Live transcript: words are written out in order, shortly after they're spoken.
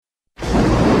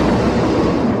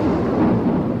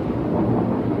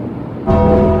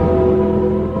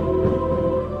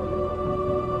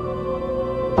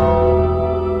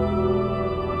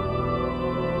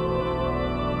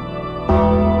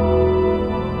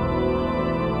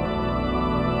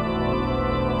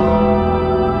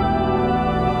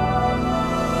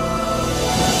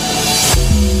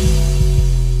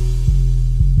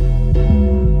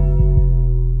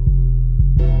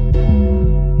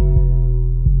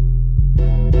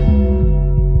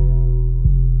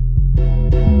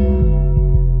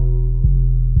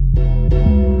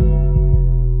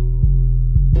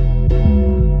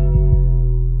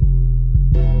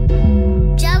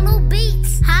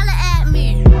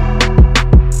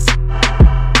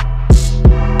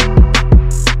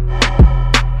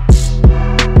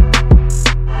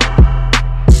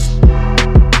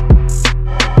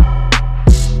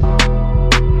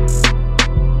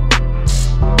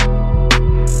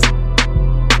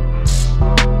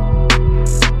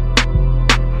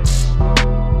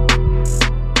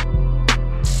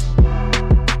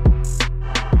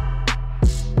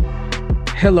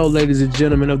Hello, ladies and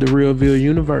gentlemen of the Realville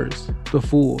universe. The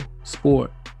Full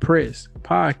Sport Press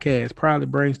podcast proudly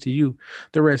brings to you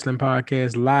the Wrestling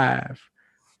Podcast live.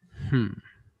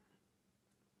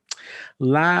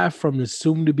 Live from the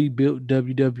soon-to-be-built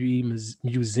WWE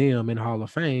Museum and Hall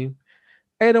of Fame,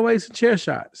 808s and Chair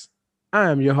Shots. I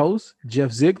am your host,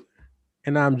 Jeff Ziegler,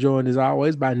 and I'm joined as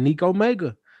always by Nick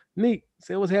Omega. Nick,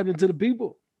 say what's happening to the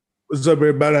people. What's up,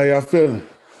 everybody? How y'all feeling?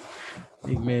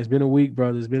 Nick, man, it's been a week,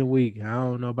 brother. It's been a week. I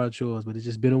don't know about yours, but it's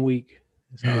just been a week.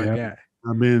 That's all I got.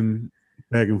 I've been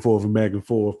back and forth,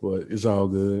 but it's all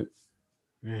good.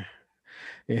 Yeah.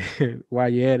 While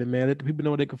you at it, man, let the people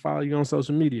know they can follow you on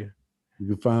social media. You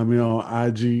can find me on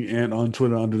IG and on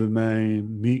Twitter under the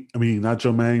name Neek. Not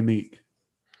your man, Neek.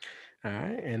 All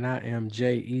right, and I am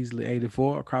Jay Easley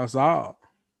 84 across all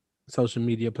social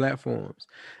media platforms.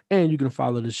 And you can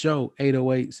follow the show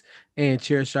 808s and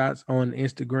Chair Shots on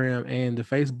Instagram and the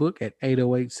Facebook at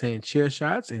 808s and Chair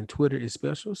Shots, and Twitter is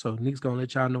special. So Nick's gonna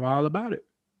let y'all know all about it.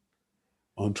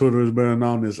 On Twitter is better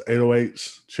known as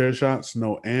 808s Chair Shots.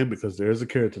 No, and because there is a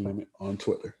character limit on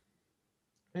Twitter.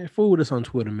 And fool with us on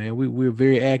Twitter, man. We're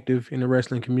very active in the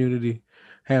wrestling community,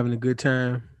 having a good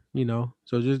time, you know.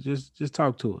 So just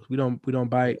talk to us. We don't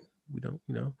bite. We don't,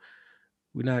 you know.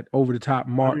 We're not over the top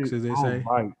marks, as they say.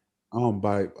 I don't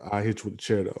bite. I hit you with a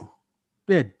chair, though.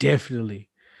 Yeah, definitely.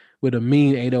 With a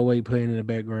mean 808 playing in the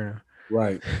background.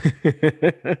 Right.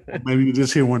 Maybe you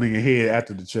just hear one in your head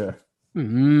after the chair.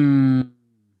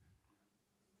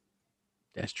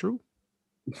 That's true.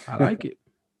 I like it.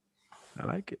 I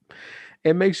like it.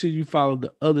 And make sure you follow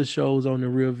the other shows on the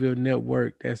Realville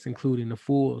Network. That's including the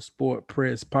Full Sport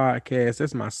Press podcast.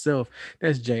 That's myself.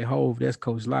 That's Jay Hove. That's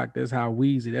Coach Locke. That's How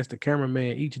Weezy. That's the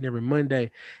cameraman each and every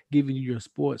Monday giving you your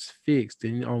sports fixed.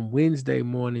 And on Wednesday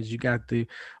mornings, you got the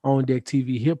On Deck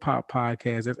TV Hip Hop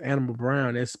podcast. That's Animal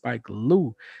Brown. That's Spike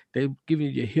Lou. They're giving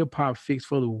you your hip hop fix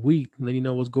for the week, letting you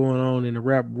know what's going on in the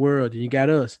rap world. And you got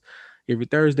us every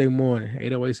Thursday morning,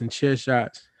 808s and Chair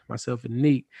Shots, myself and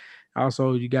Neek.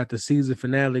 Also, you got the season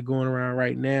finale going around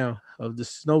right now of the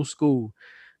Snow School,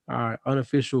 our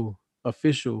official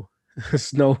snowfall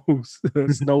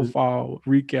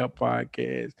recap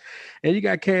podcast. And you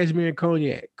got Cashmere and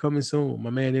Cognac coming soon.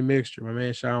 My man in Mixture, my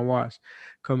man Sean Watts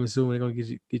coming soon. They're gonna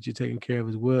get you taken care of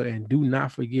as well. And do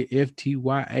not forget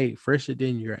FTYA, fresher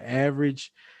than your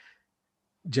average.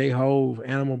 J Hove,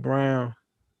 Animal Brown,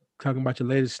 talking about your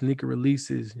latest sneaker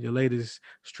releases, your latest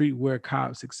streetwear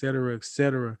cops, et cetera, et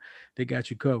cetera. They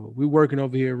got you covered. We're working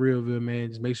over here at Realville, man.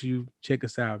 Just make sure you check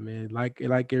us out, man. Like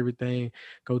everything.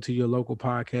 Go to your local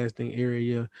podcasting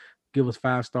area. Give us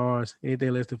 5 stars.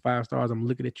 Anything less than 5 stars, I'm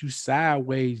looking at you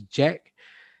sideways, Jack.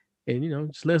 And, you know,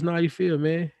 just let us know how you feel,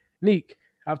 man. Neek,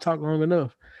 I've talked long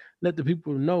enough. Let the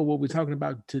people know what we're talking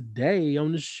about today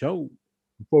on the show.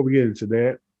 Before we get into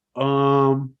that,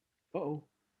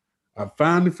 I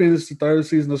finally finished the 3rd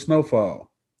season of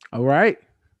Snowfall. All right.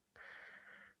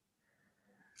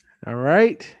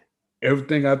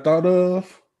 Everything I thought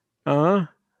of, I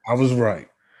was right.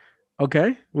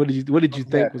 Okay. What did you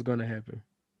think was going to happen?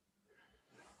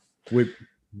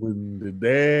 When the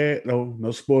dad,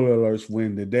 no spoiler alerts,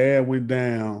 when the dad went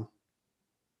down,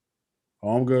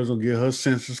 homegirl's gonna get her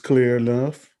senses clear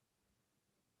enough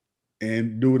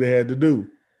and do what they had to do.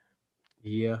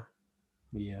 Yeah.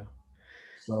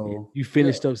 So you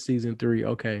finished up season 3.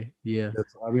 Okay. Yeah.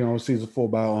 I'll be on season 4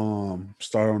 by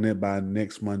start on it by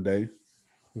next Monday.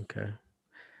 Okay.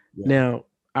 Yeah. Now,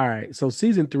 all right. So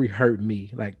season 3 hurt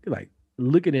me. Like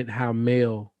looking at how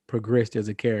Mel progressed as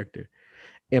a character.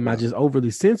 Am I just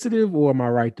overly sensitive, or am I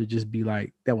right to just be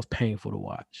like, that was painful to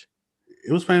watch?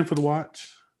 It was painful to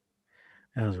watch.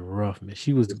 That was rough, man.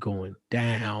 She was going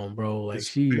down, bro. Like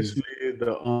especially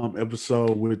the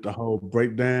episode with the whole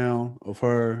breakdown of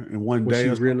her in one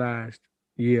day. She realized,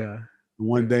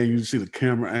 one day you see the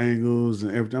camera angles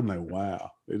and everything. I'm like, wow,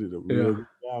 they did a real good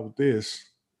job with this.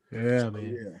 Yeah, so, man.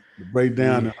 Yeah, the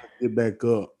breakdown and get back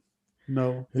up. You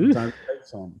know, sometimes it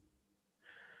takes something.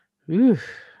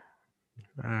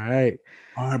 All right,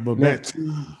 but back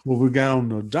to what we got on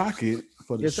the docket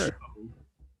for the show. Sir.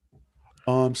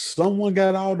 Someone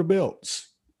got all the belts.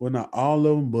 Well, not all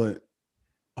of them, but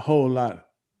a whole lot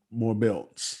more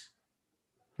belts.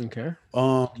 Okay.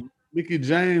 Mickey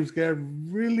James got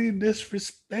really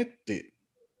disrespected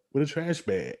with a trash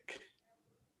bag.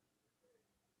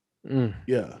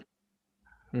 Yeah.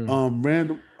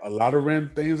 A lot of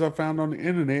random things I found on the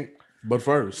internet. But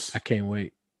first, I can't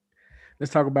wait.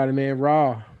 Let's talk about it, man.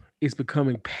 Raw is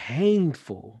becoming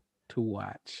painful to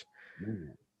watch.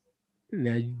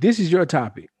 Now, this is your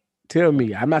topic. Tell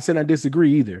me. I'm not saying I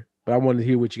disagree either, but I want to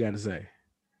hear what you got to say.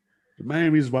 The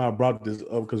main reason why I brought this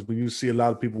up because when you see a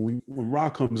lot of people when Raw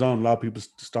comes on, a lot of people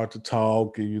start to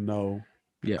talk, and the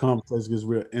Yeah, conversation gets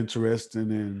real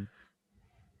interesting. And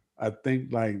I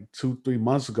think like 2-3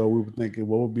 months ago, we were thinking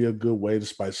what would be a good way to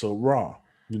spice up Raw.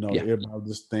 yeah, Everybody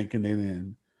just thinking it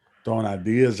and throwing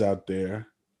ideas out there.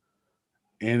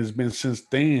 And it's been since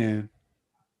then,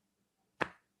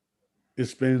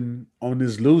 it's been on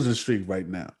this losing streak right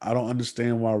now. I don't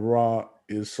understand why Raw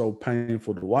is so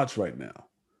painful to watch right now.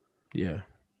 yeah,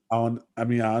 I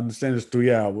understand it's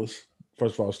 3 hours.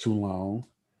 First of all, it's too long.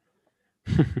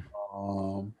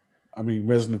 Um,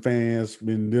 resident fans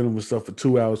been dealing with stuff for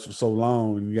 2 hours for so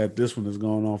long, and you got this one that's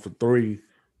going on for three.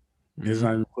 It's hmm,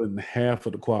 not even putting half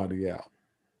of the quality out.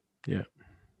 yeah,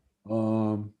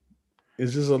 Um,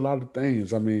 it's just a lot of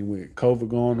things. With COVID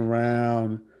going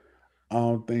around, I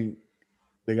don't think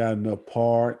they got enough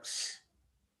parts.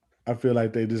 I feel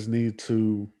like they just need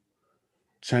to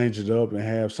change it up and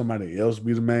have somebody else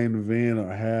be the main event,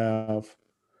 or have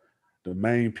the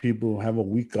main people have a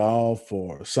week off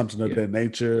or something of yeah, that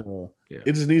nature. Or yeah,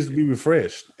 it just needs to yeah, be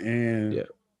refreshed, and yeah.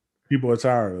 people are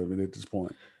tired of it at this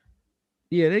point.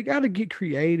 Yeah, they got to get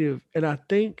creative, and I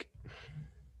think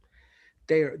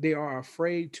they are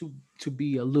afraid to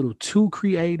be a little too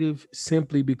creative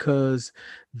simply because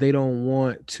they don't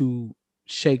want to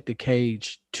shake the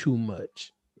cage too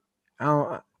much. I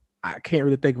don't. I can't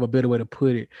really think of a better way to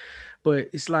put it, but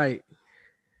it's like,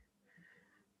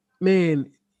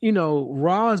 man,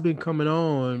 Raw has been coming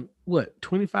on what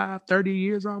 25, 30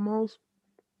 years almost.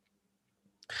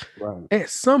 Right. At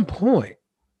some point,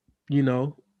 you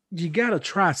know, you gotta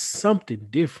try something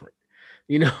different.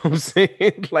 You know what I'm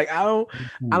saying? Like I Mhm.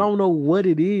 don't know what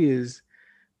it is,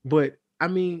 but I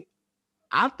mean,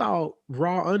 I thought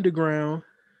Raw Underground,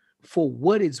 for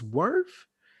what it's worth,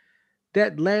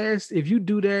 that last, if you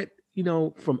do that,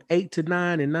 from 8 to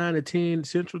 9 and 9 to 10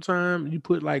 Central Time, you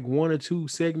put like one or two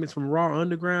segments from Raw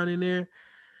Underground in there,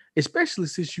 especially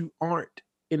since you aren't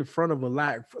in front of a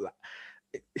live,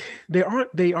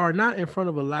 they are not in front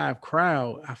of a live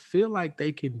crowd. I feel like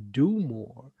they can do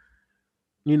more.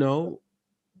 You know,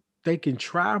 they can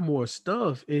try more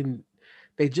stuff, and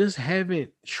they just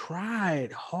haven't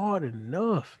tried hard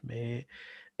enough, man.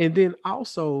 And then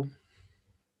also,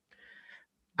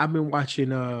 I've been watching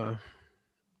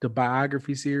the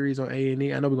biography series on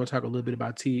A&E. I know we're gonna talk a little bit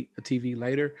about TV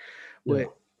later, Yeah.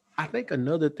 but I think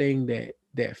another thing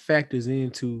that factors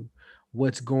into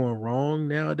what's going wrong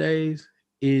nowadays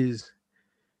is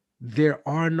there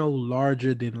are no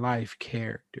larger than life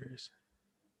characters.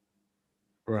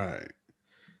 Right.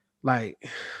 Like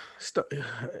Sto-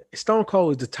 Stone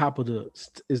Cold is the top of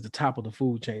the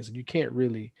food chain, so you can't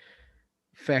really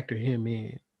factor him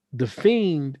in. The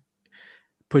Fiend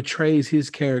portrays his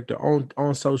character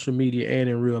on social media and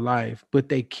in real life, but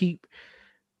they keep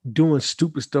doing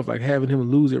stupid stuff like having him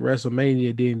lose at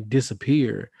WrestleMania then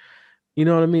disappear. You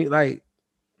know what I mean? Like,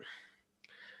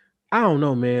 I don't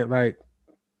know, man. Like,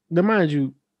 now mind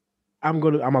you, I'm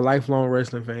a lifelong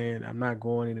wrestling fan. I'm not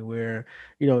going anywhere.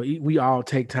 We all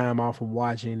take time off from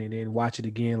watching and then watch it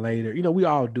again later. We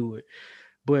all do it.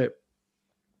 But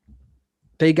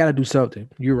they gotta do something.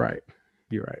 You're right.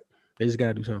 You're right. They just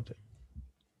gotta do something.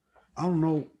 I don't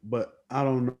know, but I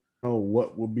don't know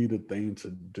what would be the thing to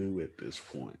do at this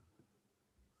point.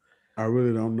 I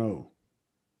really don't know.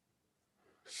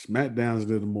 SmackDown's a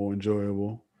little more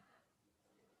enjoyable.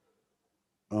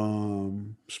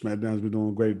 SmackDown's been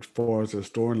doing great as far as the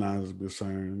storylines is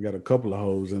concerned. Got a couple of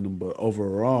holes in them, but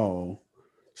overall,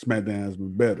 SmackDown's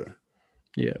been better.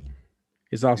 Yeah.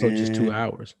 It's also just two And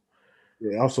hours.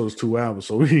 yeah, also it's 2 hours,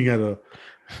 so we ain't gotta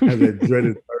have that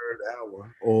dreaded third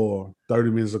hour or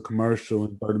 30 minutes of commercial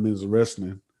and 30 minutes of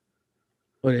wrestling.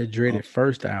 Or that Um, dreaded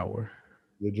first hour.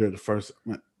 the dreaded first.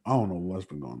 Man, I don't know what's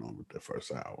been going on with that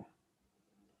first hour.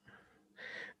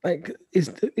 Like it's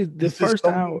the It's just first so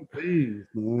hour. many things,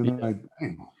 man. Yeah. Like,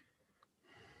 damn.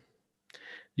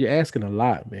 You're asking a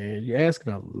lot, man. You're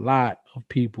asking a lot of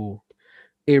people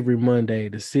every Monday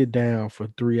to sit down for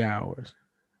 3 hours.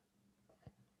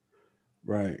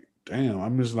 Right. Damn.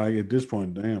 I'm just like at this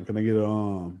point, damn, can I get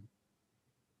a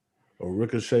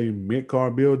Ricochet mid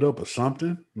card build up or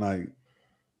something? Like,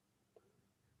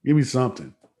 give me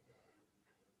something.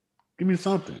 Give me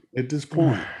something. At this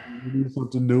point, we need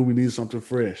something new. We need something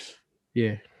fresh.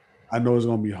 Yeah. I know it's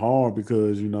gonna be hard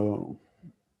because a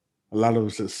lot of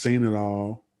us have seen it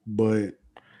all, but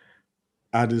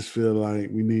I just feel like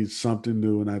we need something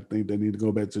new, and I think they need to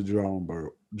go back to the drawing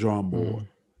board, Mhm.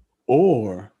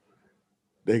 or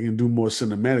they can do more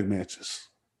cinematic matches.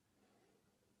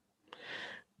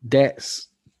 That's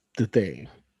the thing.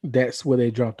 That's where they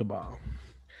dropped the ball.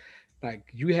 Like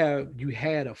you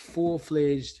had a full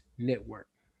fledged network,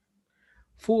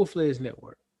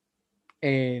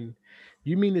 and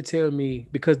you mean to tell me,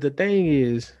 because the thing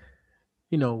is,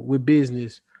 with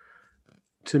business,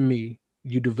 to me,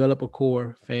 you develop a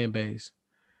core fan base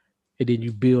and then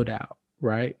you build out,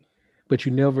 right? But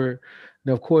you never,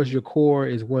 now, of course, your core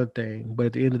is one thing, but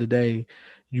at the end of the day,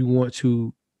 you want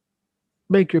to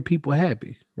make your people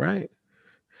happy, right?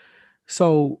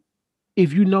 So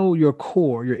if you know your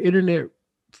core, your internet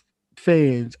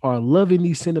fans are loving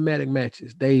these cinematic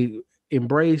matches. We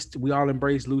all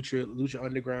embraced Lucha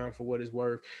Underground for what it's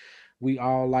worth. We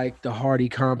all like the Hardy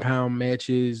compound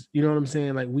matches. You know what I'm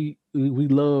saying? Like we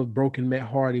love Broken Matt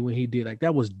Hardy when he did. Like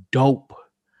that was dope.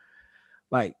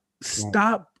 Like Right.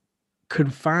 stop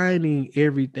confining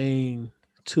everything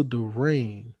to the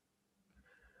ring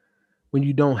when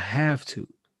you don't have to,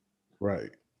 Right.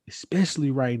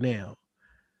 especially right now.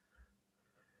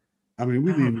 I mean,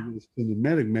 we I didn't don't even know.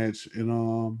 get a cinematic match in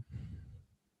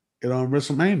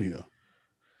WrestleMania.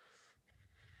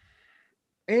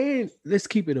 And let's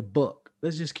keep it a buck.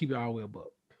 Let's just keep it all the way a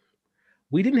buck.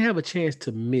 We didn't have a chance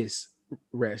to miss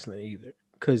wrestling either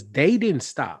because they didn't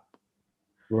stop.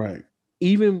 Right.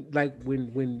 Even like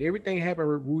when everything happened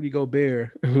with Rudy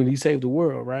Gobert when he saved the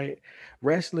world, right?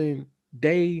 Wrestling,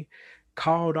 they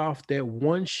called off that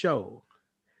one show,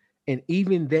 and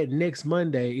even that next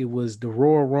Monday, it was the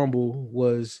Royal Rumble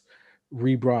was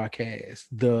rebroadcast.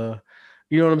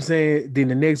 You know what I'm saying? Then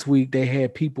the next week they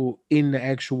had people in the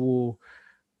actual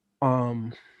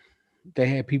um they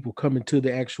had people coming to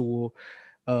the actual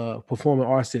performing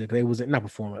arts center. They was not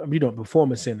performing,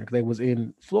 performance center. They was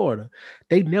in Florida.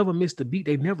 They never missed a beat.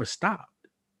 They never stopped.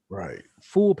 Right.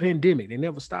 Full pandemic, they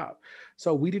never stopped.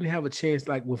 So we didn't have a chance.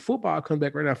 Like when football comes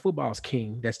back right now, football's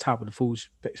king. That's top of the food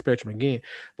spectrum again.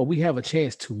 But we have a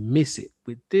chance to miss it.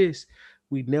 With this,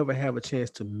 we never have a chance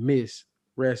to miss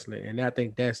wrestling, and I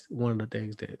think that's one of the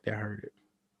things that hurt it.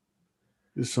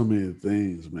 There's so many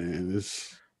things, man.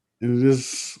 It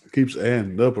just keeps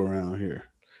adding up around here.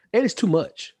 And it's too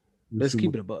much. It's Let's too keep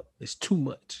much. it above. It's too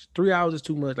much. 3 hours is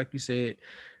too much, like you said.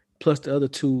 Plus the other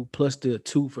two, plus the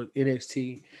two for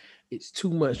NXT. It's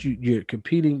too much. You're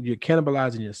competing. You're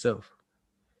cannibalizing yourself.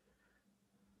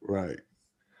 Right.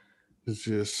 It's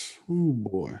just, oh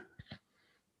boy.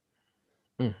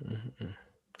 Mm-hmm.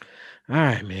 All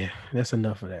right, man. That's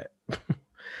enough of that.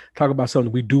 Talk about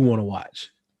something we do want to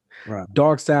watch. Right.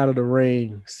 Dark Side of the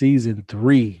Ring, season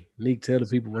 3. Nick, tell the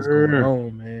people what's going Sure.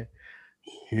 on, man.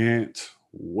 Can't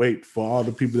wait. For all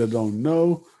the people that don't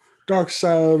know, Dark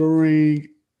Side of the Ring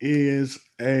is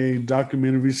a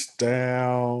documentary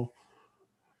style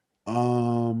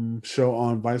show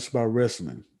on Vice about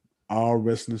wrestling. All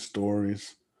wrestling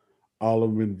stories. All of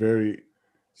them been very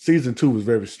season 2 was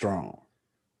very strong.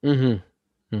 Mm-hmm.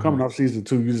 Mm-hmm. Coming off season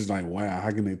 2, you're just like, wow,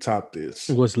 how can they top this?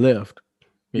 What's left?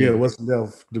 Yeah, Yeah. what's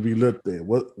left to be looked at?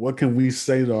 What can we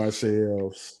say to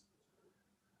ourselves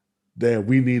that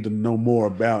we need to know more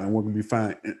about, and what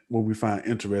we find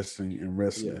interesting in Yeah.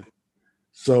 wrestling?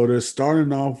 So they're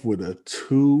starting off with a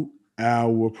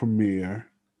 2-hour premiere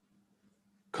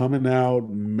coming out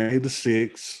May the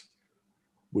 6th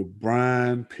with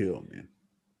Brian Pillman,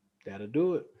 That'll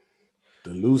do it. the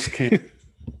loose cannon,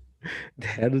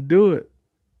 That'll do it.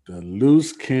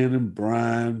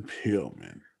 Brian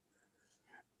Pillman.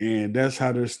 And that's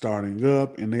how they're starting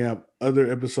up. And they have other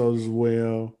episodes as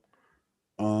well.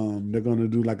 They're going to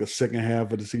do like a second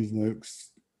half of the season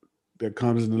that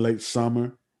comes in the late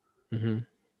summer. Mm-hmm.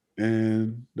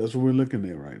 And that's what we're looking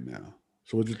at right now.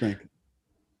 So what you think?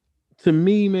 To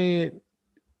me, man,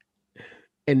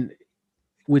 and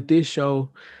with this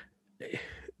show,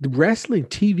 the wrestling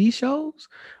TV shows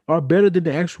are better than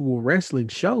the actual wrestling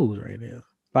shows right now.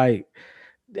 Like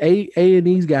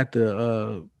A&E's got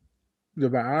the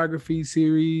biography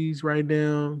series right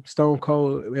now. Stone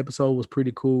Cold episode was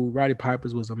pretty cool. Roddy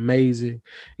Piper's was amazing,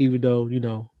 even though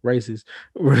racist.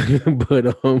 But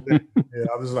Yeah,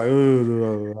 I was like,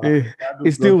 it,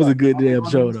 it still was a good damn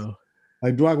show though.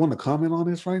 like, do I want to comment on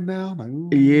this right now? Like,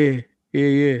 Yeah,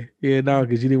 yeah. No,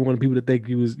 because you didn't want people to think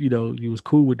you was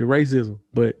cool with the racism,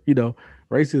 but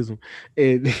racism,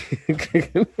 and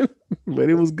but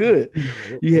it was good.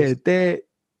 You had that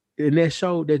in that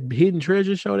show, that hidden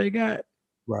treasure show they got.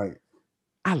 right.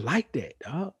 I like that,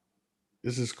 dog.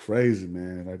 This is crazy,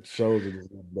 man. Like shows are just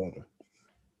getting better. And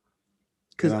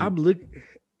Because I'm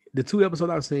the 2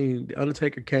 episodes I've seen, the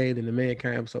Undertaker Kane and the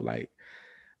Mankind episode, like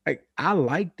I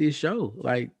like this show.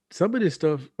 Like some of this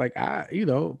stuff, like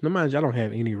no mind you, I don't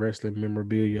have any wrestling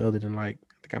memorabilia other than like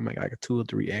I think I might like a 2 or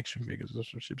 3 action figures or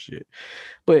some shit.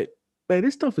 But man,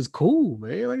 this stuff is cool,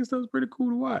 man. Like this stuff's pretty cool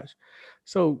to watch.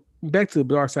 So back to the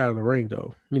Dark Side of the Ring,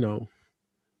 though.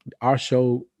 Our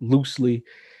show loosely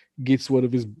gets one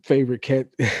of his favorite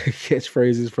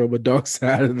catchphrases from a Dark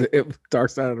Side of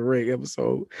the Ring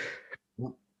episode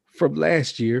from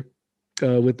last year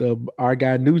with our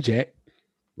guy New Jack.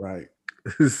 Right.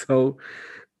 So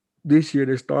this year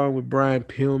they're starting with Brian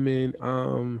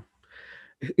Pillman.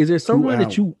 Is there 2 someone that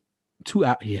hours. you 2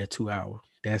 hour? Yeah, 2 hour.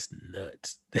 That's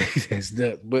nuts. That's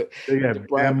nuts. But They got the that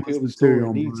Brian much Pillman material story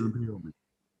on needs Brian it. Pillman.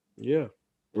 Yeah.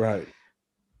 Right.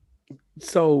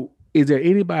 So is there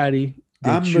anybody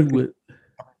that I'm you looking. would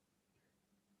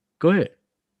go ahead?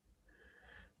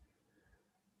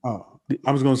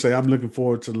 I was gonna say I'm looking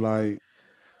forward to like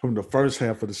from the first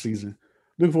half of the season.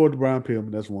 Looking forward to Brian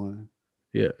Pillman. That's one.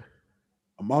 Yeah.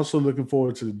 I'm also looking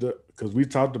forward to because we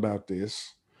talked about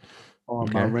this on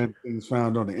my Okay. random things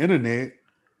found on the internet,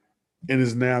 and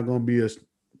is now going to be a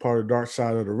part of Dark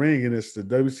Side of the Ring, and it's the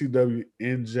WCW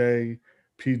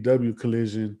NJPW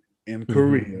collision in Mm-hmm.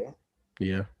 Korea,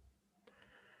 Yeah.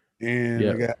 and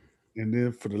Yeah. they got. And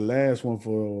then for the last one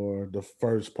for the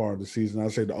first part of the season, I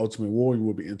say the Ultimate Warrior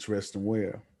will be interesting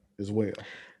as well.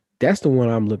 That's the one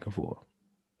I'm looking for.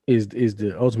 Is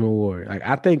the Ultimate Warrior. Like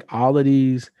I think all of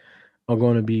these are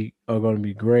gonna be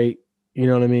great. You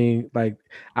know what I mean? Like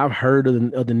I've heard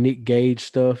of the Nick Gage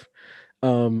stuff.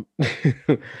 Um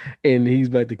and he's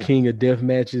like the king of death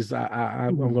matches.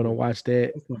 I'm gonna Ooh, watch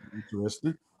that. that's going to be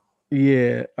interesting.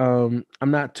 Yeah. I'm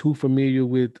not too familiar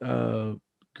with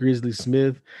Grizzly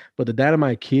Smith, but the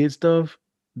Dynamite Kid stuff,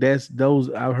 that's those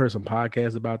I've heard some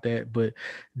podcasts about that, but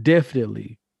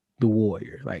definitely the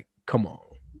Warrior. Like, come on.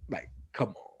 Like, come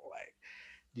on.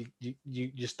 Like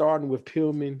you're starting with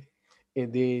Pillman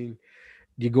and then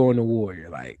you're going to Warrior.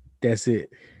 Like, that's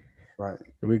it. Right.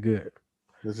 We're good.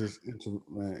 This is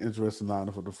interesting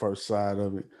lineup for the first side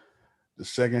of it. The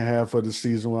second half of the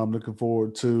season, what I'm looking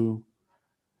forward to.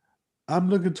 I'm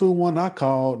looking to one I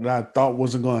called that I thought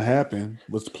wasn't going to happen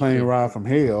was Plane Yeah. Ride from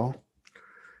Hell.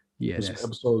 Yeah, Some that's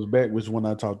episodes back, which one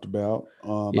I talked about.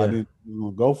 I yeah,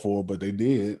 didn't go for it, but they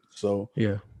did. So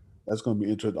yeah. that's going to be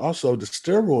interesting. Also, the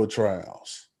steroid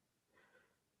trials.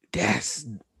 That's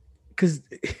because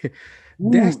that's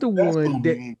Ooh, the that's one going to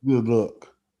that be a good look.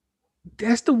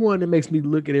 that's the one that makes me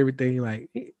look at everything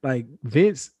like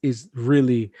Vince is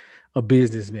really a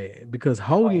businessman because Right.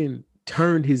 Hogan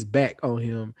turned his back on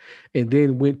him and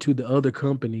then went to the other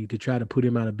company to try to put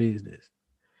him out of business.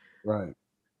 Right.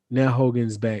 Now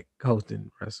Hogan's back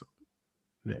hosting Wrestle.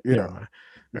 Never Yeah. mind. All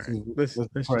This right, is let's this is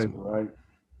let's just crazy, move on. right?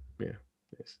 Yeah,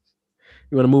 yes.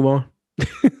 You want to move on?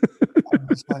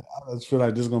 I just feel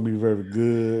like this is going to be very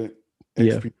good.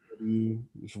 Yeah, XPW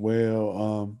as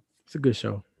well. it's a good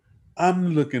show.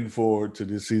 I'm looking forward to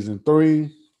this season 3.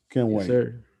 Can't Yes, wait.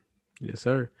 sir. Yes,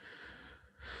 sir.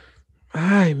 All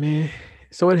right, man.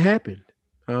 So it happened.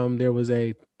 There was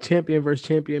a champion versus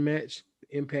champion match.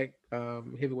 Impact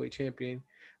heavyweight champion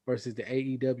versus the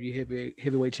AEW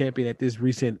heavyweight champion at this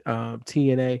recent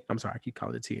TNA. I'm sorry, I keep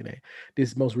calling it TNA.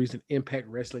 This most recent Impact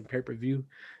Wrestling pay per view.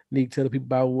 Need to tell the people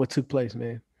about what took place,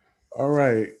 man. All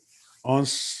right. On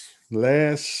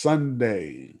last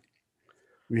Sunday,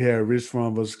 we had Rich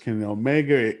Fromm versus Kenny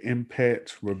Omega at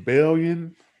Impact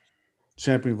Rebellion.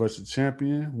 Champion versus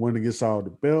champion. Winner gets all the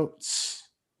belts.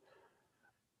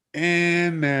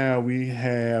 And now we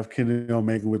have Kenny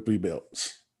Omega with 3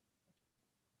 belts.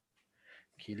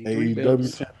 Kitty three AEW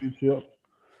belts. Championship,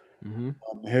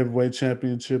 Mm-hmm. Heavyweight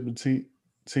Championship in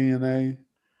TNA,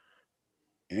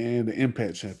 and the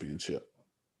Impact Championship.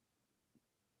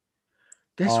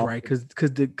 That's Uh, right,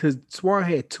 because Swan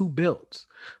had 2 belts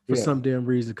for yeah, some damn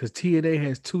reason. Because TNA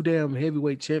has 2 damn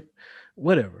heavyweight champ.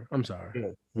 Whatever. I'm sorry. yeah,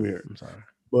 weird. I'm sorry.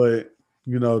 But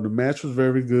the match was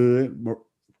very good. Of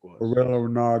course.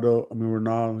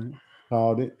 Ronaldo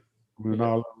called it. Yeah.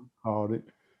 Ronaldo called it.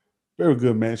 Very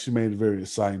good match. She made it very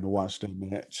exciting to watch that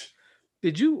match.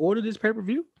 Did you order this pay per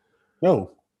view?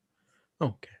 No,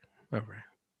 Okay. All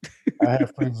right. I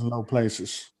have friends in low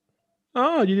places.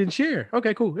 Oh, you didn't share.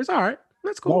 Okay, cool. It's all right.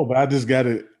 That's No, cool. but I just got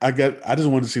it. I just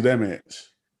wanted to see that match.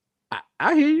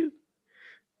 I hear you,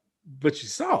 but you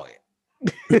saw it.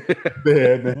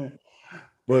 Yeah, man.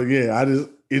 But yeah,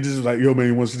 it just like, yo, man,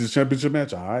 you want to see this championship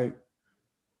match? All right.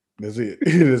 That's it.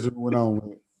 That's what went on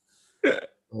with it.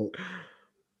 But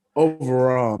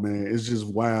overall, man, it's just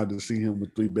wild to see him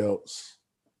with 3 belts.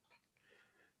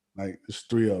 Like, there's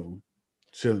 3 of them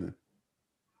chilling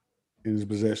in his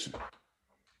possession.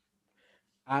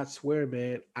 I swear,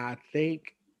 man, I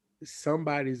think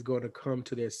somebody's going to come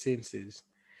to their senses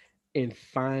and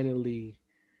finally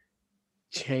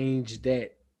change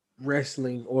that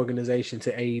wrestling organization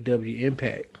to AEW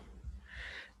Impact.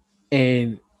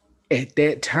 And at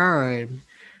that time,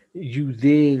 you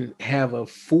then have a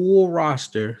full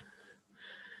roster.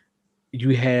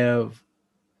 You have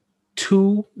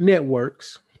two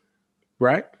networks,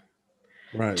 right?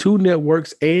 Right. Two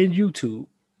networks and YouTube.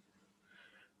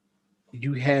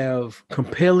 You have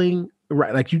compelling,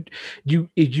 right? Like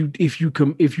if you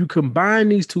combine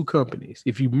these two companies,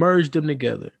 if you merge them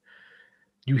together,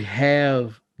 you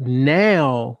have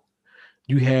now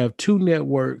you have two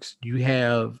networks, you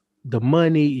have the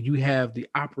money, you have the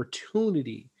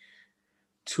opportunity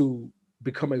to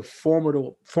become a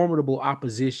formidable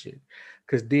opposition,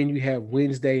 because then you have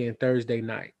Wednesday and Thursday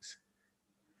nights,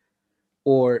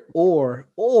 or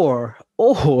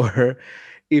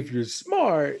if you're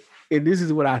smart, and this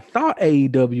is what I thought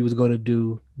AEW was going to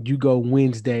do, you go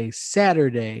Wednesday,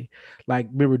 Saturday, like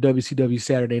remember WCW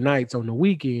Saturday nights on the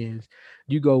weekends,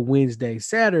 you go Wednesday,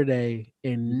 Saturday,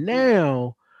 and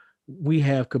now we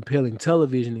have compelling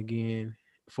television again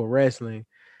for wrestling.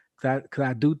 Because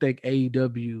I do think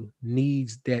AEW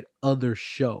needs that other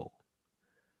show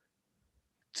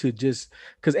to just,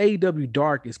 because AEW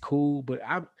Dark is cool, but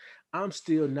I'm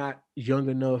still not young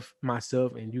enough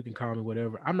myself, and you can call me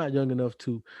whatever. I'm not young enough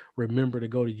to remember to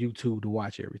go to YouTube to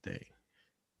watch everything.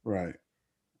 Right.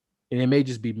 And it may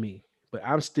just be me, but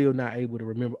I'm still not able to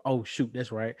remember. Oh shoot,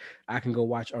 that's right. I can go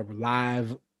watch a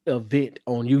live event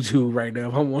on YouTube right now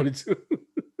if I wanted to.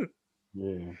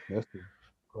 Yeah, that's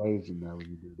crazy now when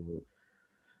you do that.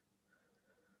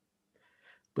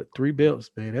 But three belts,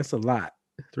 man, that's a lot.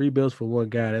 Three belts for one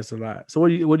guy, that's a lot. So what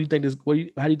do you think this?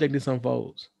 How do you think this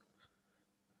unfolds?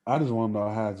 I just want to know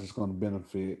how it's going to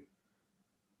benefit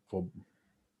for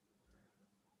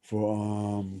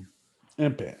for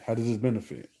Impact. How does this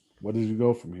benefit? Where does you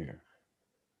go from here?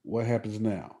 What happens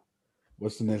now?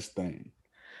 What's the next thing?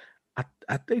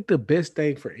 I think the best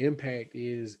thing for Impact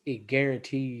is it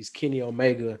guarantees Kenny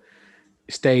Omega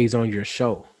stays on your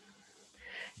show.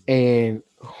 And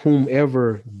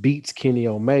whomever beats Kenny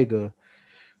Omega,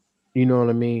 you know what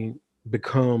I mean,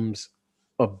 becomes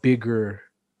a bigger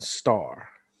star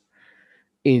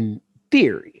in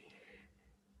theory.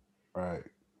 Right.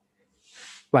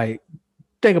 Like,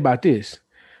 think about this.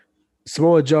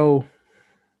 Samoa Joe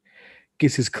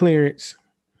gets his clearance,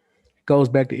 goes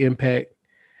back to Impact.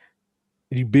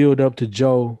 You build up to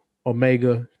Joe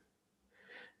Omega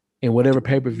in Do whatever we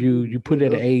really pay-per-view. need to You put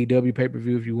build it at up? an AEW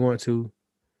pay-per-view if you want to.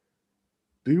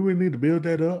 Do you really need to build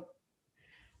that up?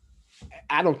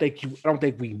 I don't think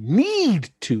we need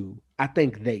to. I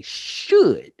think they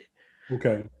should.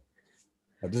 Okay.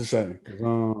 I just saying because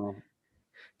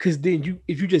Cause then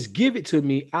if you just give it to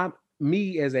me, I'm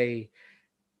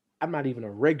not even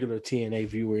a regular TNA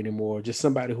viewer anymore. Just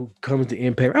somebody who comes to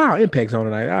Impact. Oh, Impact's on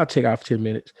tonight. I'll check out for 10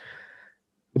 minutes.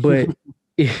 But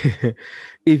if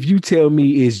you tell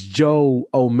me it's Joe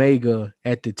Omega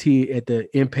at the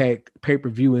Impact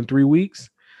pay-per-view in 3 weeks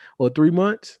or 3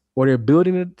 months, or they're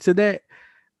building it to that,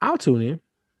 I'll tune in.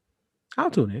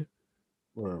 I'll tune in.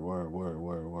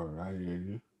 word. I hear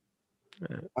you.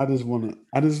 Uh, I just want to.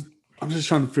 I'm just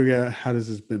trying to figure out how does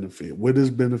this benefit? Would this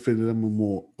benefit them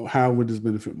more? How would this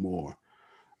benefit more?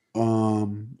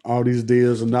 All these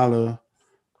deals, and other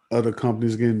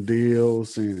companies getting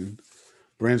deals and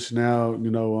branching out.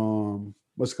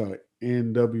 What's it called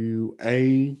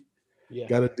NWA yeah.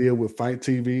 got a deal with Fight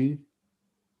TV.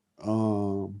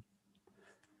 Um,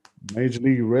 Major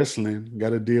League Wrestling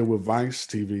got a deal with Vice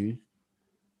TV.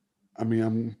 I mean,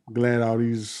 I'm glad all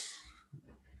these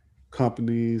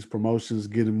companies, promotions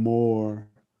Yep. getting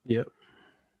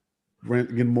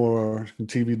more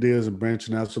TV deals and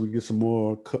branching out, so we get some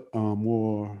more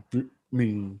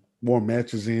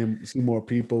matches in, see more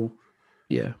people,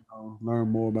 Yeah. learn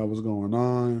more about what's going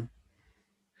on.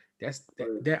 But,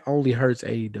 That only hurts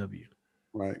AEW.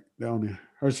 right, that only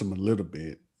hurts them a little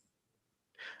bit.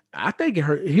 I think it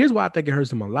hurt. Here's why I think it hurts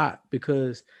them a lot,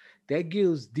 because that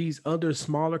gives these other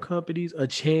smaller companies a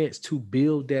chance to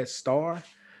build that star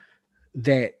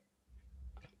that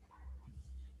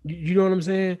you know what I'm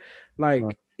saying? Right,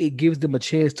 Like, it gives them a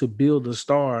chance to build a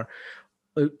star.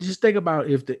 Just think about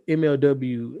if the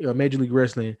MLW, Major League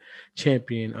Wrestling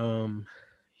champion,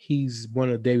 he's one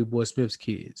of David Boy Smith's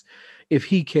kids. If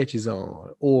he catches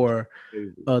on, or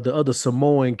the other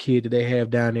Samoan kid that they have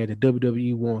down there that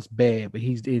WWE wants bad, but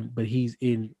he's in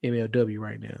MLW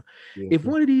right now. yeah, If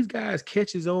one of these guys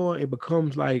catches on and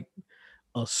becomes like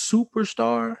a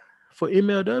superstar for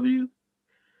MLW,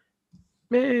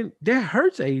 man, that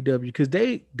hurts AEW, because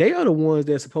they are the ones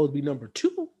that's supposed to be number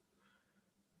two.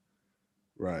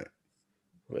 right.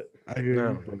 But I hear you,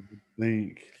 no, but I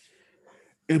think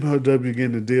MLW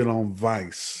getting the deal on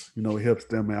Vice, it helps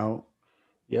them out.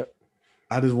 yep,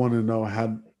 I just want to know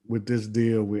how. with this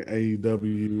deal with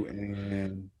AEW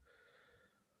and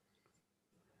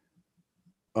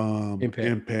Impact.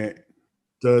 Impact,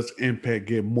 does Impact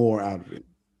get more out of it?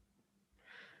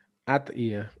 I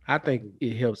think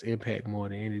it helps Impact more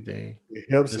than anything. It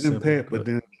helps Just simply Impact, but because,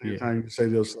 then at the same yeah. time you say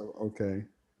to yourself, okay,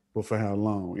 but for how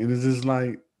long? And it's just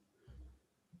like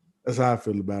that's how I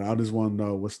feel about it. I just want to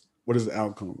know what is the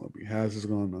outcome gonna be? How is this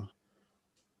gonna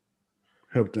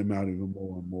help them out even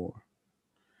more and more?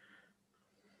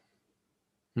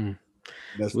 Hmm.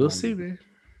 That's We'll my see, man.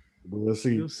 we'll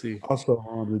see. We'll see.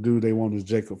 Also, the dude they want is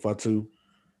Jacob Fatu.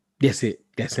 That's it.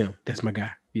 That's him. That's my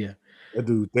guy. Yeah. That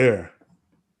dude there,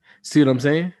 See what I'm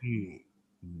saying?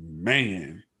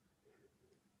 man.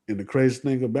 And the crazy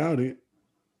thing about it,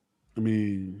 I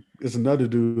mean, it's another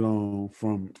dude on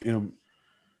from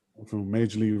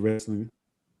Major League Wrestling.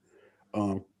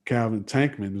 Calvin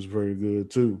Tankman is very good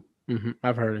too.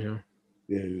 I've heard of him.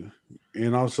 Yeah,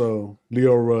 and also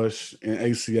Leo Rush and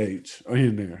ACH are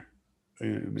in there,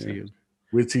 See,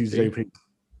 with see, TJP.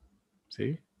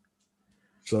 see.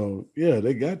 So yeah,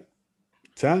 they got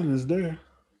talent is there.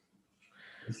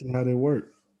 Let's see how they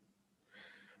work.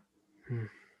 Hmm.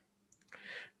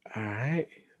 All right.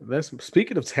 Let's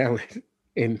speaking of talent,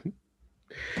 and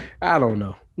I don't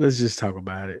know. Let's just talk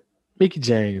about it. Mickey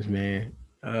James, man.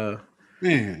 Uh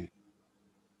Man,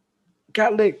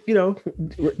 got like,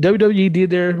 WWE did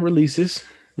their releases.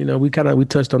 We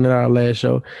touched on that our last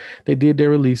show. They did their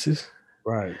releases.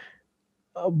 right.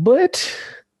 But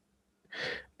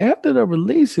after the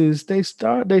releases, they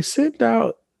sent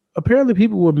out, apparently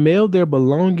people would mail their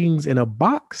belongings in a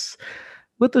box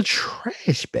with a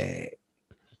trash bag.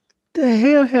 The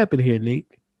hell happened here,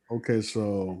 Nick? Okay,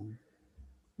 so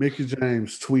Mickey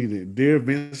James tweeted, "Dear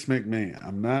Vince McMahon,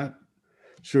 I'm not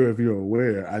sure if you're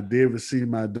aware, I did receive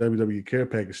my WWE care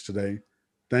package today.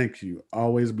 Thank you.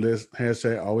 Always blessed.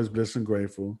 Hashtag always blessed and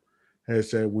grateful.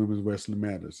 Hashtag women's wrestling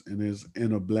matters. And it's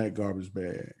in a black garbage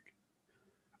bag.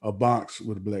 A box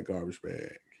with a black garbage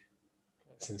bag.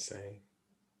 That's insane.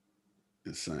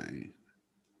 Insane.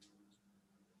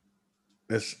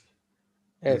 That's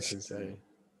That's insane. insane.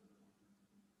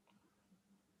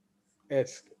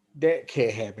 That's that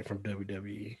can't happen from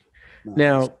WWE. No,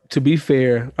 Now, to be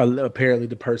fair, apparently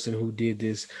the person who did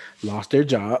this lost their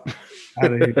job.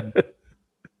 out of here. And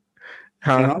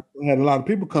Huh? also had a lot of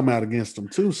people come out against them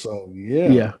too. So yeah.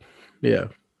 Yeah. Yeah.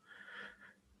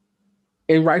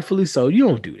 And rightfully so. You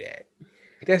don't do that.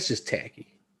 That's just tacky.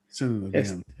 Sending a That's,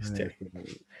 damn that's trash tacky.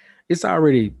 bag. It's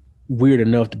already weird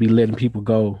enough to be letting people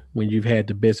go when you've had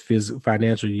the best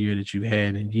financial year that you've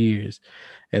had in years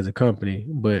as a company.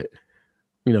 But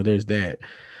there's that.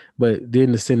 But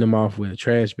then to send them off with a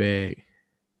trash bag,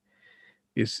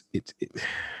 it's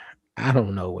I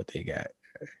don't know what they got.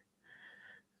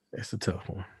 That's a tough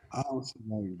one. I don't see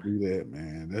how you do that,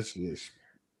 man. That's just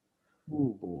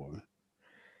oh boy.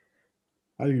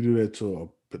 How do you do that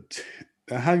to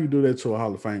how you do that to a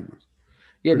Hall of Famer?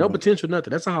 Yeah, Pretty no much. potential,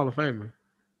 nothing. That's a Hall of Famer.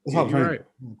 It's Yeah, Hall of you're Famer. right.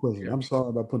 No question. Yeah, I'm sorry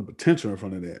about putting potential in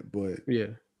front of that, but yeah.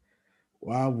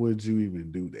 why would you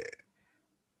even do that?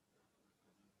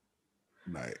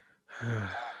 Like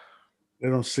they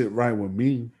don't sit right with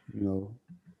me,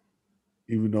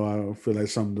 even though I feel like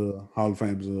some of the Hall of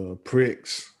Famers are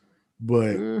pricks.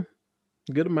 But Mm,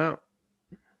 good amount.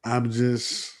 I'm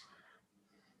just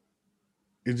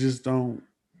it just don't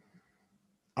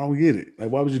I don't get it.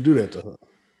 Like why would you do that to her?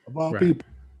 Of all Right. people.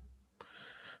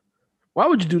 Why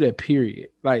would you do that? Period.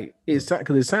 Like it's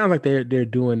because it sounds like they're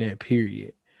doing that.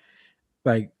 Period.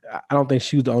 Like I don't think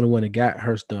she was the only one that got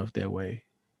her stuff that way.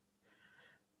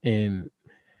 And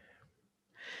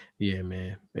yeah,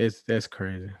 man, that's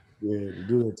crazy. Yeah, to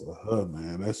do that to her,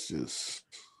 man, that's just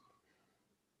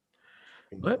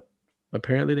you know, But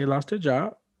apparently they lost their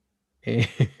job. And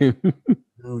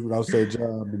dude lost that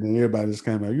job and then everybody just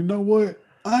came out, you know what?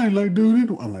 I ain't like dude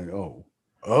either. I'm like,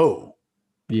 oh.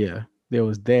 yeah, there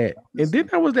was that. And then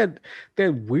there was that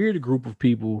weird group of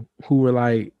people who were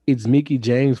like, it's Mickey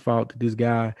James' fault that this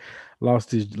guy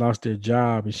lost their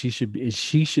job, and she should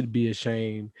be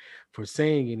ashamed for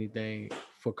saying anything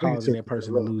for They can causing shut that the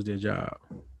person to hell up. lose their job.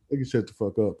 They can shut the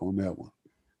fuck up on that one.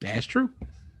 That's true.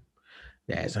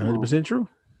 Like, That's come on. 100% true.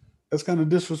 That's kind of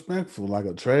disrespectful. Like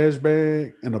a trash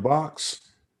bag in a box.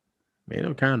 Man,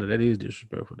 I'm kind of that is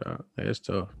disrespectful, dog. That's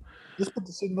tough. Just put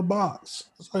the shit in the box.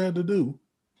 That's all I had to do.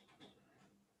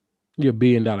 You're a $1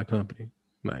 billion company.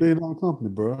 Like, Being on company,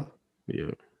 bro.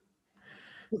 yeah.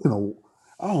 You can,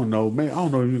 I don't know, man. I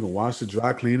don't know if you can wash it,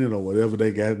 dry clean it, or whatever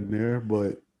they got in there,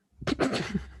 but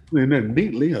in there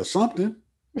neatly or something.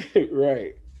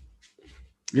 Right.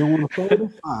 You don't want to fold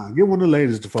it? Fine. Get one of the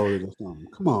ladies to fold it or something.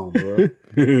 Come on, bro.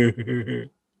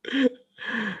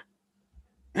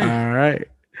 All right.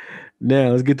 Now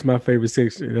let's get to my favorite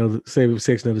section of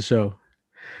the show.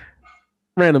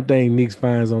 Random thing Nick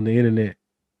finds on the internet.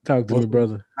 Talk to me, Most of it's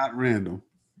brother. not random.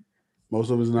 Most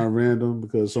of it's not random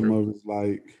because some True. of it's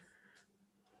like,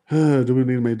 do we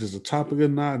need to make this a topic or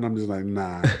not? And I'm just like,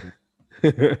 nah.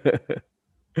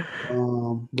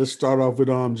 Let's start off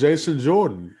with Jason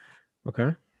Jordan.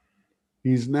 Okay.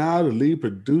 He's now the lead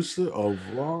producer of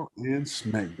Raw and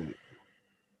SmackDown.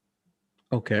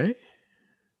 Okay.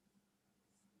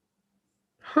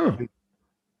 Huh.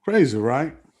 Crazy,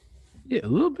 right? Yeah, a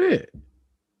little bit.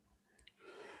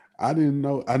 I didn't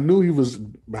know. I knew he was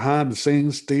behind the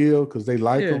scenes still because they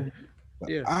like Yeah. him, but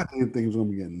Yeah. I didn't think he was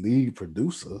going to be a lead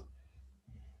producer.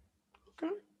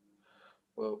 Okay.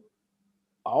 Well,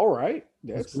 all right.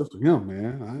 That's That's good for him,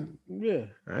 man. yeah.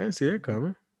 I didn't see that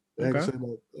coming. I can Okay. say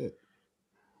about that.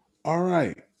 All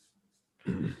right,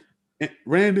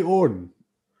 Randy Orton,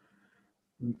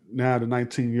 now the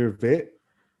 19-year vet.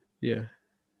 Yeah.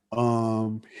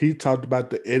 He talked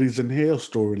about the Eddies in Hell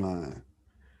storyline.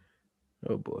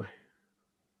 Oh boy.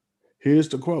 Here's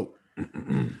the quote: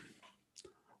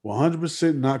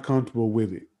 100% not comfortable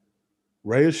with it.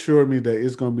 Ray assured me that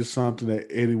it's going to be something that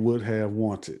Eddie would have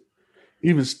wanted.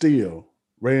 Even still,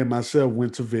 Ray and myself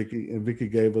went to Vicky, and Vicky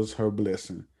gave us her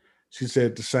blessing. She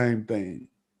said the same thing.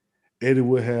 Eddie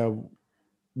would have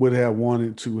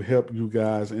wanted to help you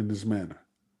guys in this manner.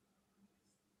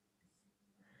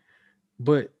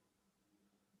 But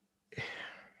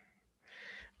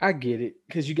I get it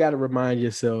because you got to remind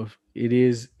yourself it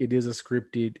is a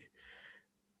scripted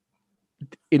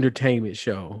entertainment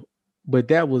show, but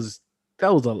that was a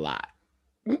lot.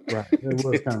 Right. It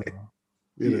was kind of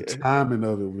the Yeah, timing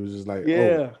of it was just like, oh,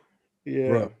 yeah, yeah.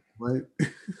 bro, right?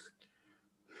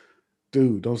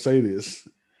 Dude, don't say this.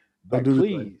 Don't Like, do this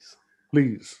right. please,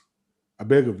 Please. I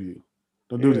beg of you.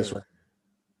 Don't do this yeah. right.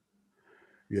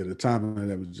 Yeah, the timing of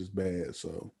that was just bad.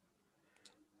 So,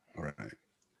 all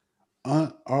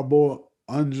right. Our boy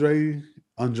Andrade,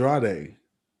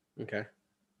 Okay.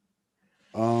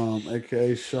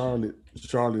 aka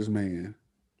Charlotte's man.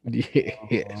 Yeah,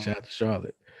 yeah. Uh, Shout out to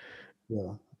Charlotte.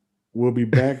 yeah. We'll be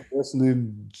back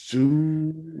wrestling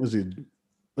June. Was it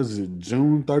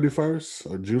June 31st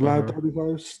or Uh July huh.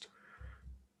 31st?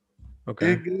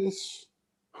 Okay. And guess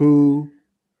who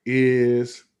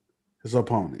is his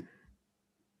opponent?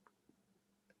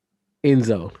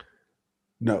 Enzo,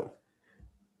 No,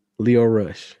 Leo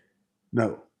Rush.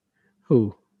 no.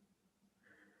 Who?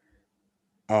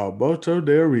 Alberto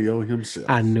Del Rio I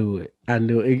himself. knew it. I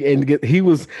knew it. And he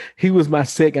was my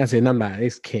second. I said, "I'm not.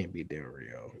 This can't be Del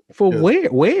Rio." For Yes. where?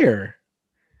 Where?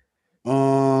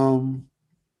 Um,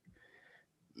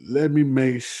 Let me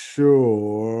make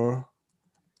sure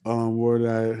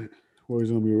where he's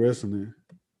gonna be wrestling.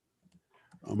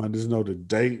 I just know the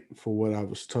date for what I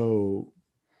was told.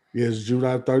 Yes,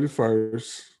 July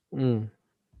 31st Mm,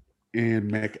 in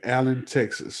McAllen,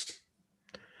 Texas.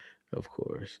 of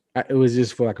course. It was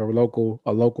just for like a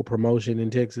local promotion in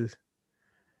Texas.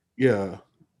 Yeah.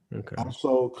 Okay.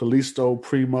 Also, Kalisto,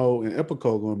 Primo, and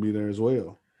Epico gonna be there as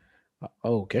well.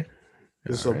 Okay.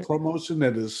 All It's a right. promotion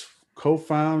that is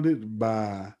co-founded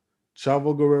by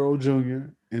Chavo Guerrero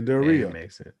Jr. and Del That Rio.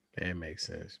 makes sense. That makes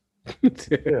sense.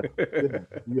 Yeah, yeah.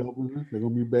 We opening. They're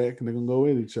gonna be back and they're gonna go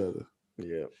at each other.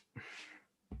 Yeah.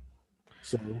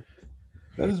 So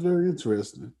that is very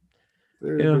interesting.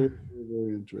 Very, Yeah. very, very,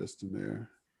 very interesting there.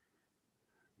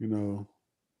 You know,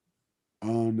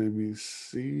 let me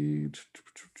see.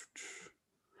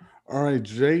 All right,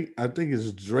 Jake. I think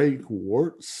it's Drake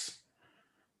Wirtz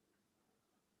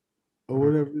or Uh-huh.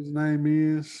 whatever his name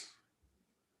is.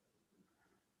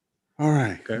 All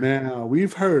right. Okay. Now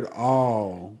we've heard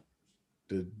all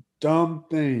the dumb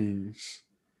things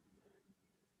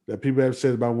that people have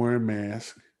said about wearing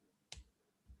masks.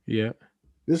 Yeah.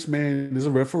 This man is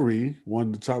a referee, one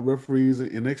of the top referees in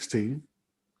NXT,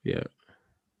 Yeah.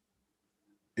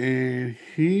 and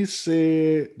he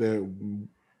said that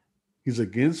he's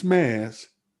against masks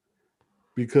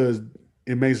because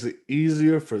it makes it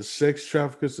easier for sex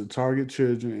traffickers to target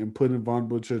children and putting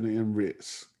vulnerable children in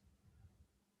risk.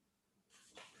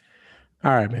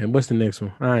 All right, man. What's the next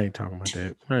one? I ain't talking about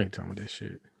that. I ain't talking about that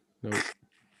shit. Nope.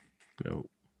 Nope.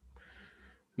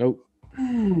 Nope.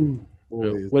 Ooh,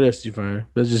 Nope. boy, What else did you find?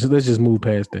 Let's just move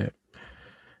past that.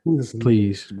 this is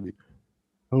Please. me.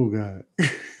 Oh God.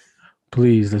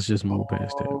 Please, let's just move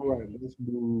past that. All right, let's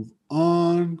move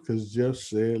on because Jeff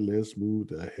said let's move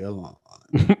the hell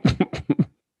on.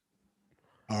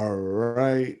 All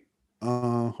right.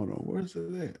 Hold on. Where's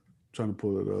it at? Trying to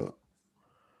pull it up.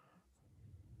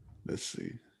 Let's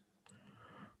see.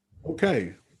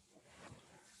 Okay.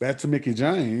 Back to Mickey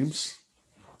James.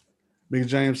 Mick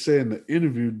James said in the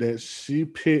interview that she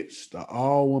pitched the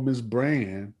all women's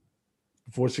brand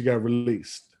before she got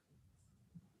released.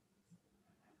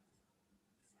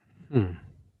 Hmm.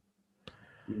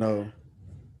 You know,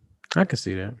 I can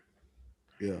see that.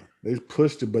 yeah, they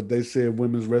pushed it, but they said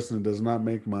women's wrestling does not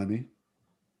make money,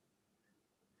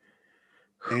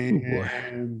 Oh boy.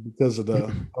 and because of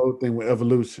the whole thing with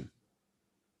evolution.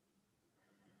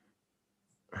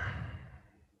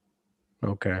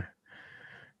 Okay.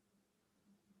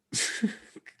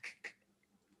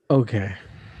 Okay.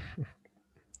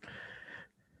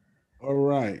 All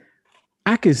right.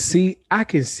 I can see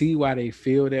why they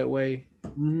feel that way.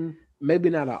 Mhm. Maybe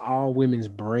not an all women's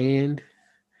brand,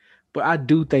 but I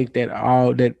do think that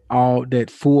all that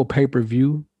full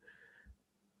pay-per-view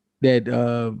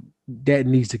that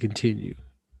needs to continue.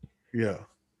 Yeah,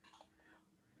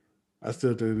 I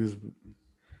still think this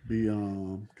be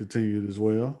continued as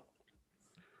well.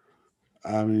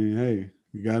 I mean, hey,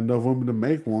 you got enough women to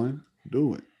make one,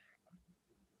 do it.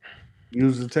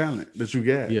 Use the talent that you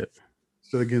got Yeah.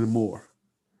 instead of getting more.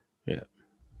 Yeah.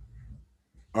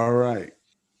 All right.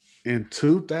 In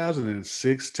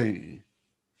 2016,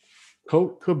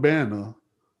 Colt Cabana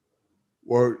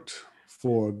worked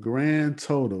for a grand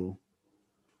total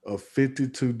of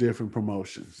 52 different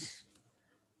promotions.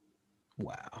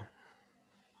 Wow.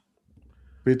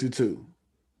 52.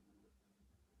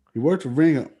 He worked with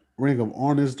Ring of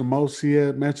Honor. The most he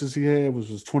had matches he had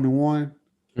was 21,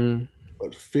 Mm,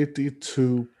 but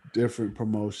 52 different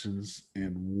promotions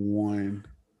in 1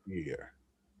 year.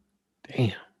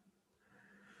 damn.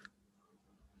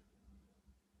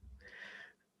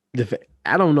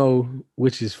 I don't know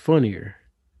which is funnier.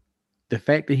 The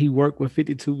fact that he worked with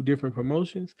 52 different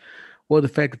promotions or the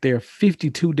fact that there are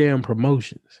 52 damn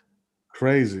promotions.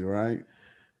 Crazy, right?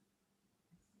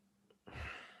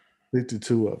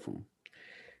 52 of them.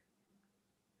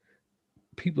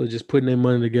 People are just putting their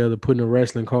money together, putting a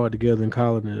wrestling card together and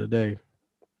calling it a day.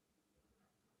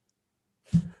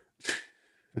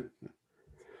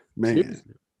 Man,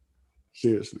 Seriously.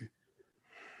 seriously.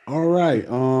 All right.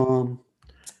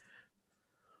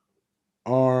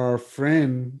 Our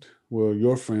friend, well,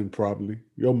 your friend probably,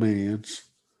 your man's,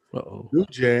 Uh-oh. New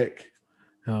Jack,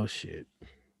 Oh shit.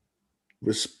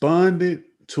 responded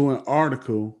to an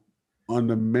article on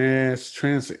the mass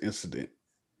transit incident.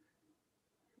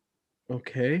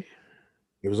 Okay.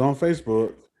 It was on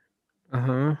Facebook,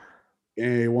 Uh-huh.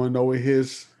 and you want to know what he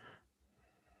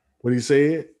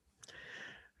said?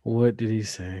 What did he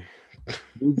say?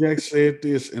 New Jack said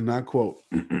this, and I quote,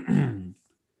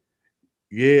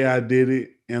 "Yeah, I did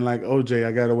it, and like OJ,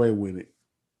 I got away with it."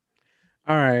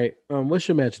 All right. What's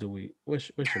your match of the week? What's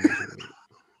your match of the week?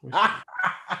 What's your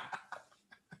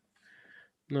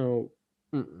no.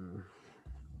 Mm-mm.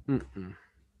 Mm-mm.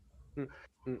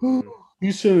 Mm-mm.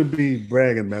 You shouldn't be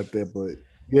bragging about that, but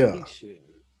yeah. He shouldn't.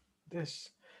 That's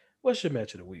what's your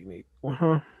match of the week, Nick?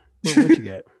 Uh-huh. What you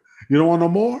got? You don't want no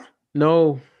more?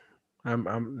 No, I'm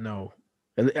no.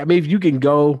 I mean, if you can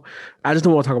go, I just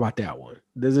don't want to talk about that one.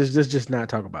 Let's just not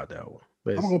talk about that one.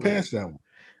 I'm Let's, gonna go let's past that one.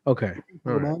 okay. All Talk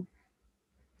right. about it.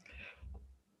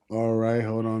 All right,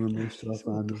 hold on. Let me make sure I So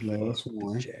what find the this fuck, last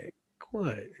one. Jack?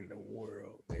 What in the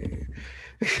world, man?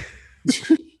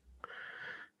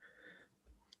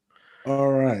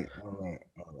 All right, all right,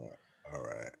 all right, all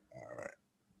right, all right.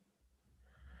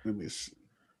 Let me see.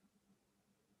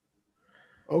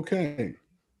 Okay,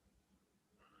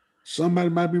 somebody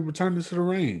might be returning to the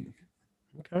ring.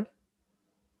 Okay.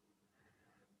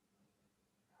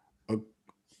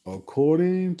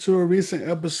 According to a recent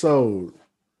episode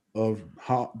of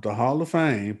the Hall of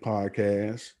Fame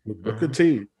podcast with Booker Uh-huh.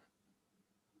 T,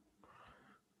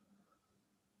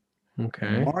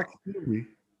 Okay. Mark Henry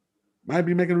might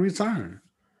be making a return.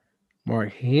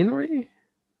 Mark Henry.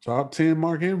 Top 10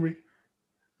 Mark Henry.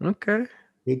 Okay.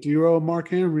 50-year-old Mark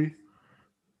Henry.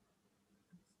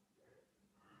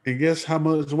 And guess how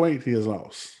much weight he has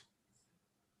lost?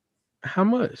 How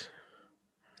much?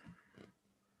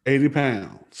 80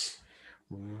 pounds.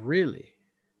 Really?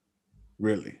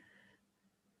 Really.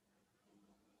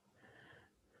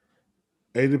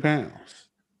 80 pounds.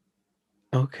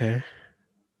 Okay.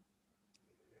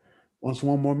 Wants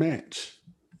one more match.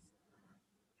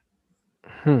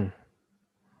 Hmm.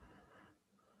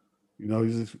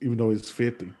 Even though he's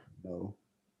 50.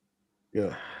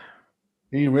 Yeah.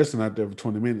 He ain't resting out there for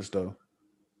 20 minutes though.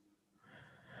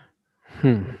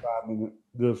 Hmm.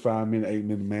 Good 5 minute, 8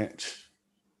 minute match.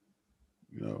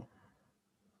 You know.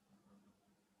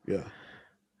 Yeah.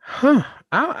 Huh.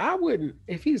 I wouldn't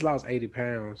if he's lost 80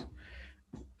 pounds,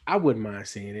 I wouldn't mind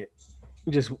seeing it.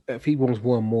 Just if he wants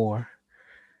one more,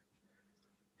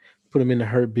 put him in the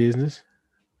hurt business.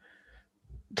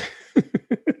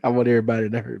 I want everybody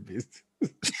in the Hurt business.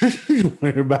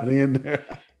 Everybody in there.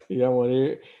 Yeah, I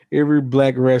want every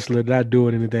black wrestler not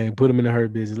doing anything. Put them in the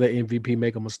Hurt business. Let MVP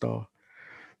make them a star.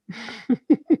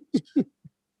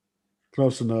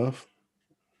 Close enough.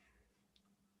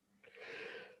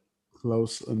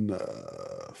 Close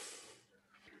enough.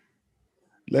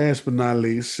 Last but not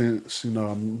least, since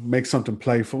make something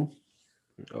playful.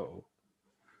 Oh,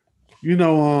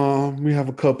 We have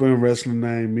a couple in wrestling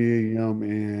named Miriam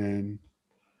and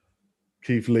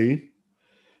Keith Lee.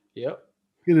 yep.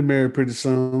 Getting married pretty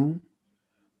soon.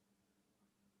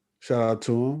 Shout out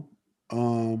to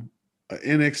him. An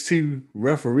NXT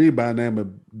referee by the name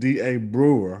of D.A.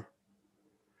 Brewer.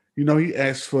 He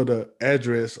asked for the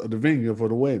address of the venue for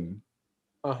the wedding.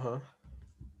 Uh-huh.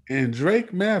 And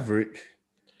Drake Maverick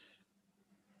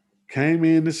came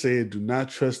in and said, "Do not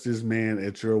trust this man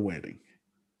at your wedding."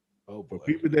 Oh For boy.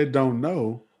 people that don't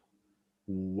know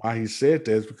why he said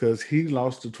that, is because he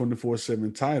lost the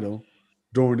 24/7 title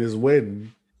during his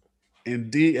wedding, and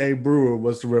D.A. Brewer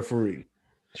was the referee.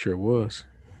 Sure was.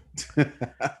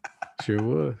 Sure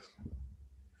was.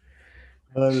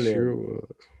 Sure Hilarious.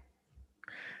 was.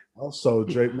 Also,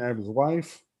 Drake Maverick's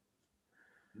wife.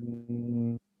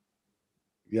 mm,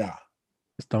 Yeah.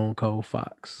 Stone Cold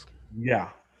Fox. Yeah.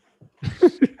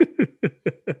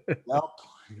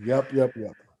 Yep.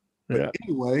 But Yeah.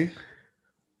 anyway,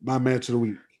 my match of the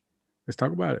week. Let's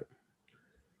talk about it.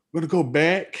 We're going to go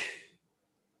back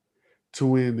to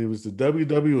when it was the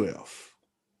WWF.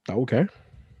 Okay.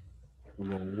 We're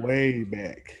going way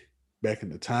back in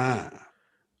the time.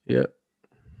 Yep.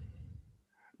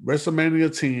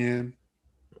 WrestleMania 10,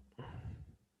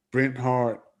 Bret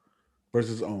Hart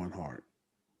versus Owen Hart.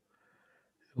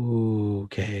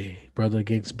 Okay. Brother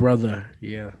against brother.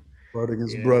 Yeah. Brother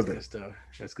against Yeah, that's brother. good stuff.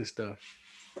 That's good stuff.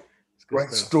 That's good Great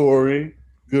stuff. story.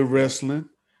 Good wrestling.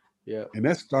 Yeah. And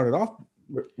that started off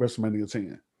WrestleMania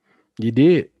 10. You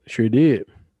did. Sure did.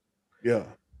 Yeah.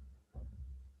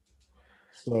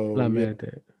 So, Not yeah, mad at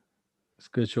that. It's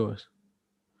a good choice.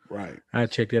 right. I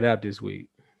check that out this week.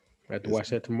 I have to It's, watch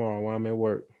that tomorrow while I'm at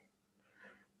work.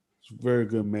 it's a very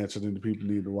good match. I think the people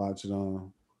need to watch it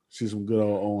on. See some good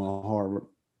old Owen Hart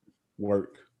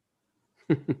work.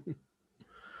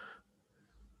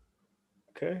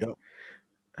 Okay. Yep.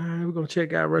 All right, we're gonna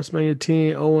check out WrestleMania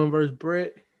 10, Owen versus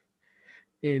Brett.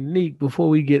 And Neek, before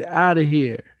we get out of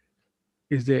here,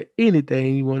 is there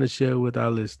anything you want to share with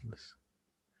our listeners?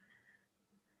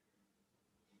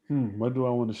 What do I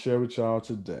want to share with y'all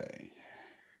today?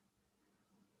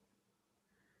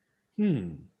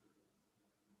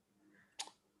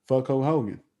 Fuck Hulk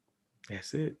Hogan.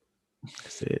 That's it.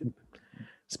 That's it.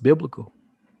 It's biblical.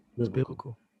 It's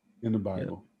Biblical. biblical. In the Yep.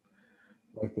 Bible.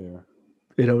 Right there.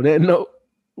 And on that note,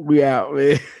 we out,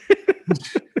 man.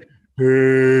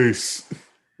 Peace.